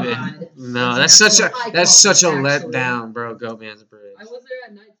Go God. Man. No, that's such a Icon, that's such a actually. letdown, bro. Go Man's Bridge. I was there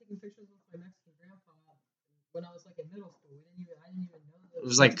at night taking pictures with my Mexican grandpa when I was like in middle school. I didn't even know that It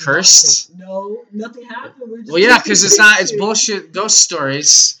was like something cursed? happened. No, nothing happened. We were just Well, yeah, taking because it's not. It's pictures. bullshit. Ghost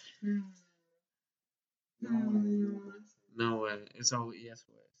stories. Hmm. No way. It's all yes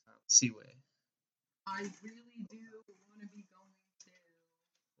way. It's not C way. I really do want to be going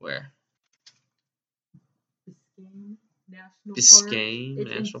Where? Biscayne National Park. Biscayne It's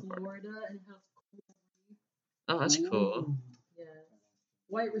National in Park. Florida and it has cool reef. Oh, that's cool. Yeah.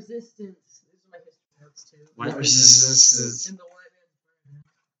 White Resistance. These are my history notes too. White Resistance. And the white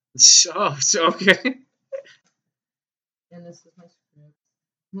man's burden. Oh, it's okay. And this is my script.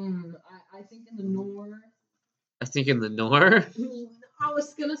 I think in the north. I think in the north. I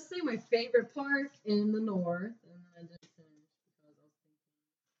was gonna say my favorite park in the north, and then I didn't finish because I was thinking.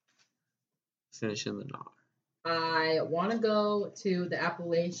 Finish in the north. I want to go to the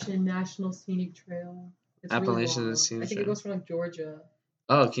Appalachian National Scenic Trail. It's Appalachian really long. Scenic I think Trail. it goes from like Georgia.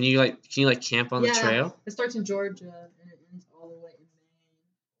 Oh, can you camp on the trail? It starts in Georgia and it ends all the way in Maine.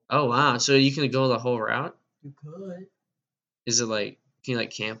 Oh wow! So you can go the whole route? You could. Is it like can you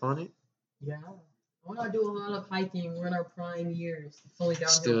camp on it? Yeah. I want to do a lot of hiking. We're in our prime years. It's only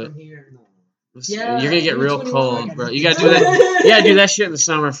Let's downhill do from here. Yeah, you're gonna get we're real 21. cold, bro. You gotta do that. You gotta do that shit in the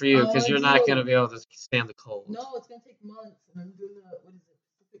summer for you because I you're not do. gonna be able to stand the cold. No, it's gonna take months, and I'm doing the what is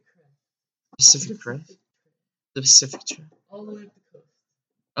it? Pacific Crest. The Pacific Trail. All the way up the coast.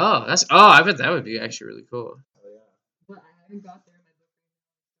 Oh, that's I bet that would be actually really cool. Oh yeah. But I haven't got there in my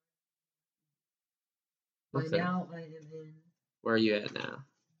book. Okay. By now I am in. Where are you at now?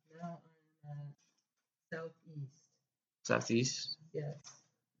 Now I'm at southeast. Southeast. Yes.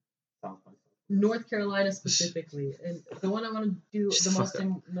 South by North Carolina specifically, and the one I want to do the Fuck most up.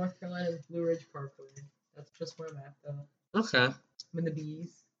 in North Carolina is Blue Ridge Parkway. That's just where I'm at though. Okay. I'm in the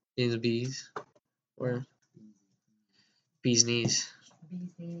bees. In the bees. Where? Bees knees. Bees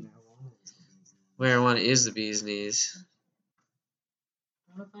knees. Where one is the bees knees.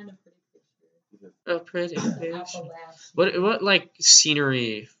 I want to find a pretty picture. Oh, pretty. The Bitch. Appalachian. What like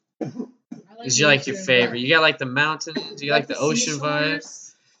scenery I is your like your nature. favorite? You got like the mountains. Do you like the ocean vibe? seashores,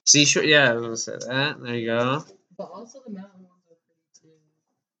 Seashore. Yeah, I was gonna say that. There you go. but also the mountain ones are pretty too.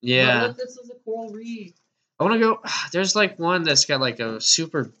 Yeah. Look, this is a coral reef. I want to go. There's like one that's got like a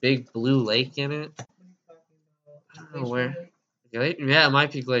super big blue lake in it. What are you talking about? I don't know Glacier where. Lake? Yeah, it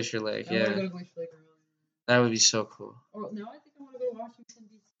might be Glacier Lake. I want to Yeah, go to Glacier Lake early. that would be so cool. Oh, now I think I want to go to Washington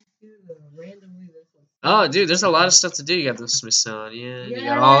D.C. too. Randomly, there's like. Oh, dude, there's a lot of stuff to do. You got the Smithsonian. You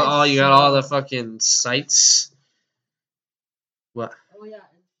got all you got all the fucking sites. What? Oh yeah.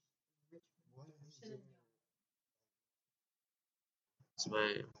 It's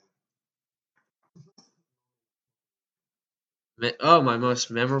my most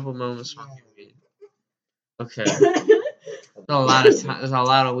memorable moment smoking weed. Okay. There's a lot of time. There's a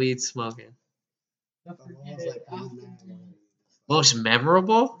lot of weed smoking. Don't forget it. Most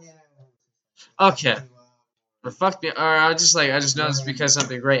memorable? Okay. Or fuck me. Or I just noticed because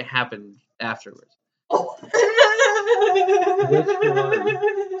something great happened afterwards.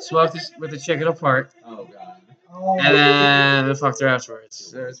 Smoked this with the chicken apart, Oh god. and then we fucked her afterwards.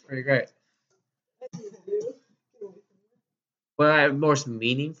 So it's pretty great. But I have most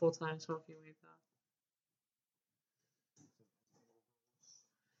meaningful time smoking weed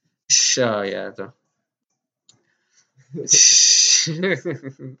though. Oh yeah.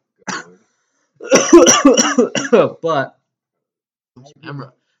 But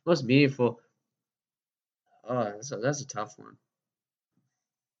most meaningful. Oh, that's a tough one.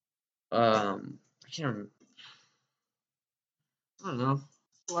 I can't remember. I don't know.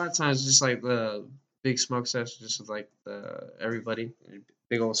 A lot of times, just like the big smoke session, just with like everybody,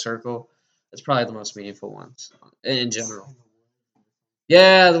 big old circle. That's probably the most meaningful ones in general.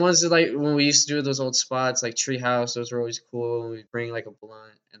 Yeah, the ones that like when we used to do those old spots like Treehouse, those were always cool. We'd bring like a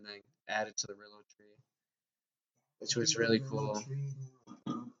blunt and then add it to the Rillo tree, which was really cool.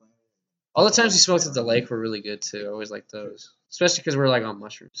 All the times we smoked at the lake were really good too. I always liked those, especially because we're like on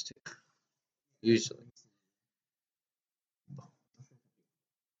mushrooms too. Usually.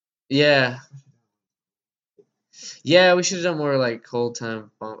 Yeah. Yeah, we should have done more like cold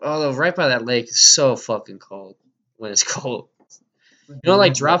time bump. Although right by that lake is so fucking cold when it's cold. You know, it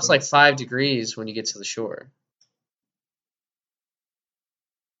like drops like 5 degrees when you get to the shore.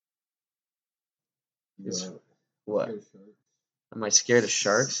 It's- What? Am I scared of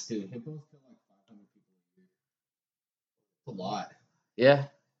sharks? Dude, hippos kill like 500 people a year. It's a lot. Yeah.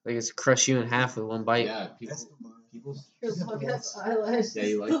 Like it's crush you in half with one bite. Yeah, people. Your long-ass eyelashes. Yeah,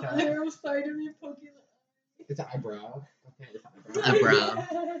 you like that? There was Spider-Man poking the It's an eyebrow. Okay, it's an Eyebrow.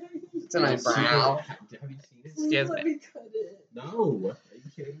 eye. It's an eyebrow. Have you seen it? Please Yeah. let me cut it. No. Are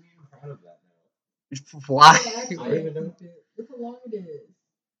you kidding me? I'm proud of that now. Why? Yeah, actually, I don't even know. look how long it is.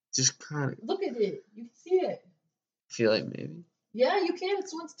 Just kind of Look at it. You can see it. feel like maybe. Yeah, you can.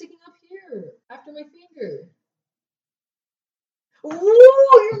 It's the one sticking up here after my finger. Ooh,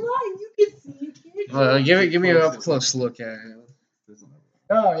 you're lying. You can see it. Can't you? Give me an up close look at it.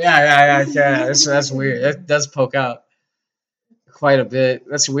 Oh yeah. That's weird. That does poke out quite a bit.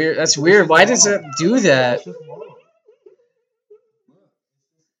 That's weird. That's weird. Why does it do that? It's just long.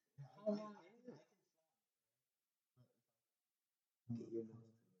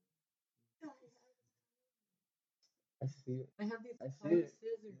 I see it. I have these I see tiny it.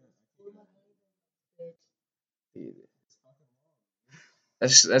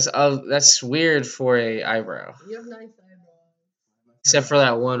 scissors. That's weird for a eyebrow. You have nice eyebrows. Except for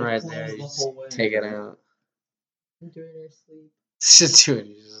that one right Close there. the You just whole way. take it out. I'm doing your sleep. Just do it.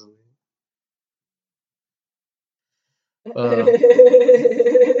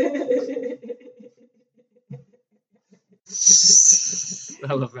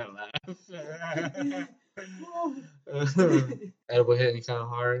 I love that laugh. Edible hitting kind of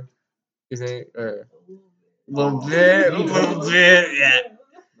hard, you think? Or a little bit, yeah.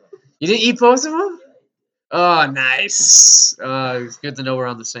 You didn't eat both of them? Oh, nice. It's good to know we're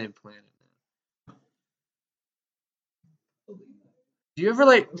on the same planet. Do you ever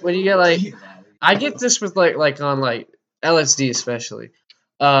when you get I get this with like on LSD especially,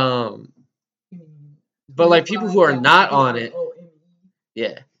 but like people who are not on it,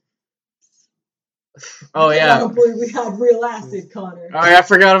 yeah. Oh I yeah. don't believe we had real acid, Connor. Oh yeah, I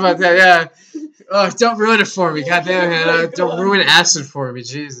forgot about that. Yeah. Oh, don't ruin it for me, goddamn man! Don't ruin acid for me,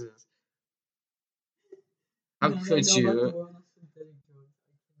 Jesus. How could you?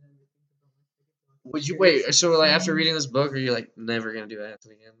 Would you wait? So like after reading this book, are you like never gonna do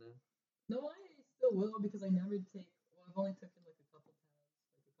acid again? Then? No, I still will because I never take. Well, I've only taken like a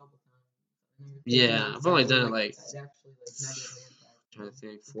couple times. I never taken Yeah, it I've only done it like like that actually negatively impact. trying to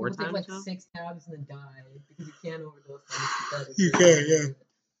think People 4 take times like now. 6 tabs and then die because you can't overdose on synthetic. You can, yeah.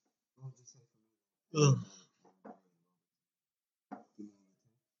 Ugh.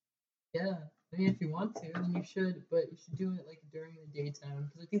 Yeah, I mean, if you want to, then you should, but you should do it like during the daytime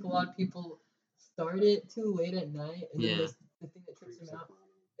because I think a lot of people start it too late at night, and then Yeah. there's the thing that trips them out.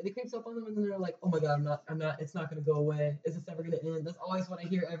 And it creeps up on them, and then they're like, "Oh my god, I'm not. It's not gonna go away. Is this ever gonna end?" That's always what I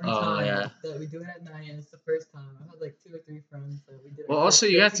hear every Oh, time yeah. that we do it at night, and it's the first time. I've had like 2 or 3 friends that we did. Well, our also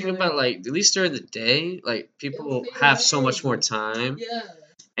first you date got to think together. about like at least during the day, like people fade have so much more away. time, Yeah.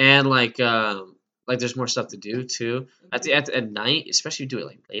 and like there's more stuff to do too. At night, especially if you do it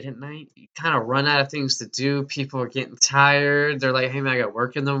like late at night, you kind of run out of things to do. People are getting tired. They're like, "Hey man, I got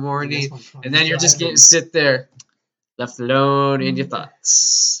work in the morning," and then you're just getting sit there, left alone in your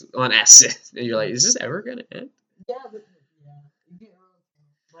thoughts on acid, and you're like, "Is this ever gonna end?" Yeah, but yeah, you get your own time,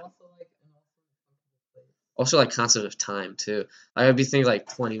 but also like an awesome place. Also, like concept of time too. Like, I'd be thinking like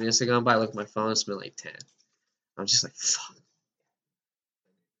 20 minutes have gone by. I look at my phone, it's been like 10. I'm just like, fuck.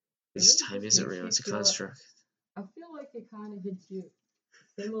 This time isn't real. It's a construct. I feel like it kind of hits you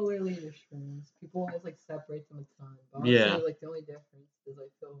similarly to shrooms. People always like separate them a ton. But honestly, Yeah. like the only difference is I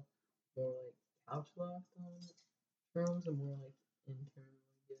feel more like couch locked on shrooms and more like internal,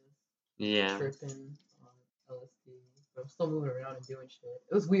 I guess. Yeah. Tripping on LSD. But I'm still moving around and doing shit.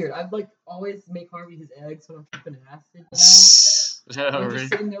 It was weird. I'd like always make Harvey his eggs when I'm tripping acid now. And I'm just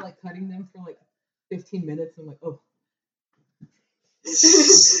sitting there like cutting them for like 15 minutes. And I'm like, oh.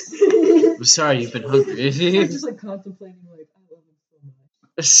 I'm sorry, you've been hungry. I'm just like contemplating, like, I love him so much.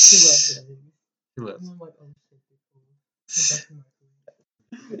 He loves eggs. He loves. And I'm like, oh shit, they're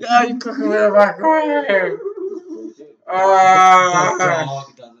cool. Yeah, you cook them in a microwave.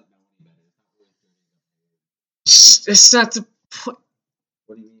 It's not the point.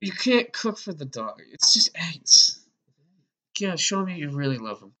 What do you mean? You can't cook for the dog. It's just eggs. Yeah, show me you really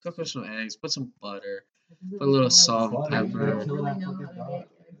love them. Cook with some eggs. Put some butter. Put a little salt and I don't pepper. really know how to make eggs with the pan.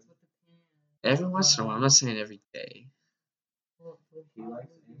 Every once in a while. I'm not saying every day. He likes eggs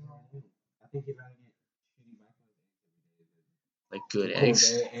on you. I think he'd rather get shitty microwave Like good every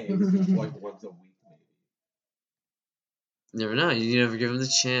eggs. day. Eggs like once a week maybe. Never know. You never give him the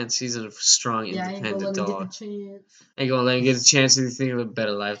chance. He's a strong, Yeah, I ain't gonna independent let him get dog. the chance. Ain't gonna let him get a chance to think of a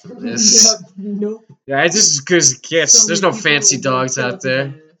better life than this. Yep, nope. Yeah, it's just as good as it gets. So There's many no people fancy would dogs kill out his there.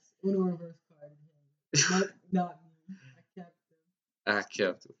 ass. Uno reverse card. Not me. I kept them. I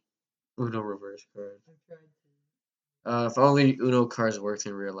kept Uno reverse card. I tried to. If only Uno cards worked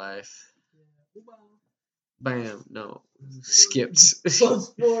in real life. Yeah. Wow. Bam. No. Skipped.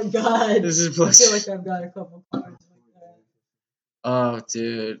 +4, God. This is I plus. feel like I've got a couple cards like that. Oh,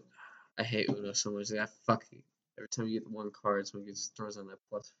 dude. I hate Uno so much. Like, I fucking. Every time you get one card, someone just throws on that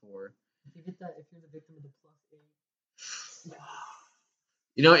 +4. If you get that, if you're the victim of the +8.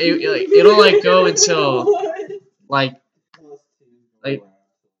 You know, it'll like go until like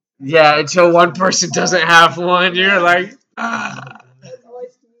yeah, until one person doesn't have one. You're like, ah. That's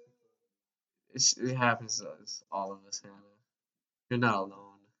always me. It happens to us, all of us, Hannah. You're not alone.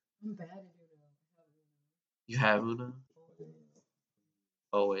 I'm bad at it. You have Uno?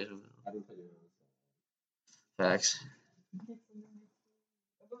 Always Uno. I didn't play it. Facts. I've been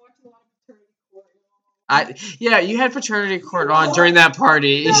watching a lot of Paternity Court. Yeah, you had fraternity court on during that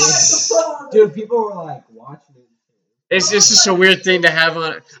party. Dude, people were like watching it. It's just a weird thing to have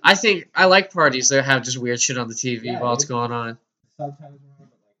on. I like parties that have just weird shit on the TV Yeah, while it's dude. going on. Sometimes around, but like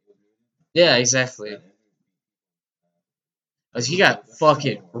it was Yeah, exactly. He got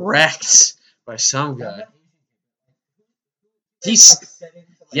fucking wrecked by some guy. He's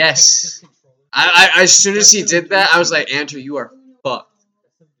yes. I as soon as he did that, I was like, Andrew, you are fucked.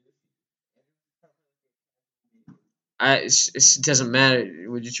 It doesn't matter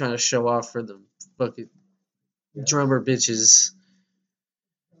when you're trying to show off for the fucking drummer bitches.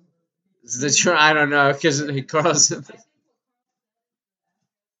 I don't know because Carl's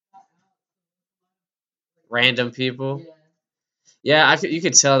random people. Yeah, you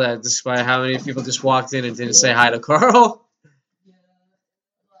could tell that just by how many people just walked in and didn't say hi to Carl.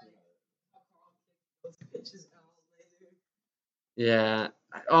 Yeah.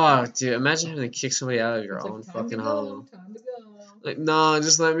 Oh, dude, imagine having to kick somebody out of your own fucking home. Like, no,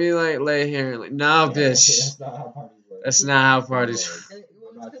 just let me like lay here. Like, no, bitch. That's not how parties work. That's not how parties.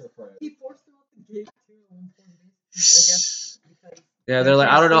 I'm not your friend. He forced him out the gate too at one point. I guess because Yeah, they're like,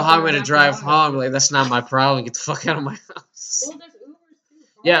 I don't know how I'm gonna drive home. Like, that's not my problem. Get the fuck out of my house. well, there's Ubers too.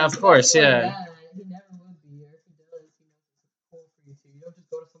 Yeah, of course, Like yeah. that. He never would be, or if he does, he knows it's cool for you too. You don't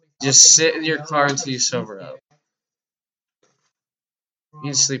just go to somebody's house Just and sit in your go, car "Oh, until you I'm sober sleeping." up. You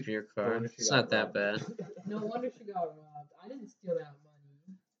can sleep in your car. It's not that bad. No wonder she got robbed. I didn't steal that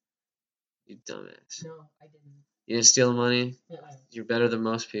money. You dumbass. No, I didn't. You didn't steal the money? Uh-uh. You're better than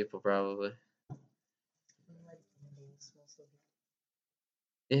most people, probably.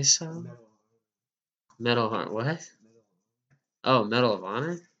 Is so? Medal of Honor. What? Oh, Medal of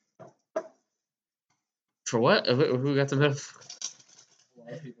Honor? For what? Who got the medal? A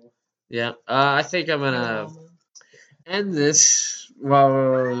lot of people. Yeah. I think I'm gonna end this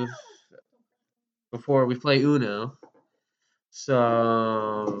while before we play Uno.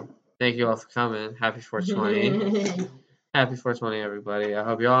 So thank you all for coming. Happy 420. Happy 420, everybody. I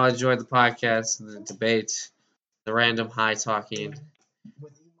hope you all enjoyed the podcast, the debate, the random high talking.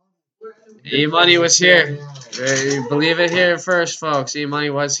 E Money was here. Believe it here first, folks. E Money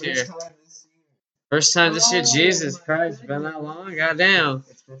was here. First time this year. Jesus Christ, it's been that long? Goddamn.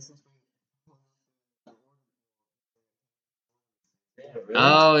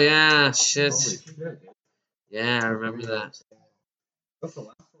 Oh yeah, shit. Yeah, I remember that. What's the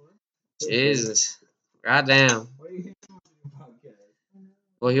last one? Jesus. Goddamn. What are you hitting on your podcast?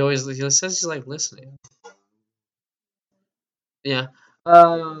 Well, he says he's like listening. Yeah.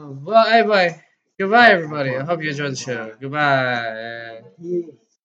 Well, hey, bye. Goodbye, everybody. I hope you enjoyed the show. Goodbye.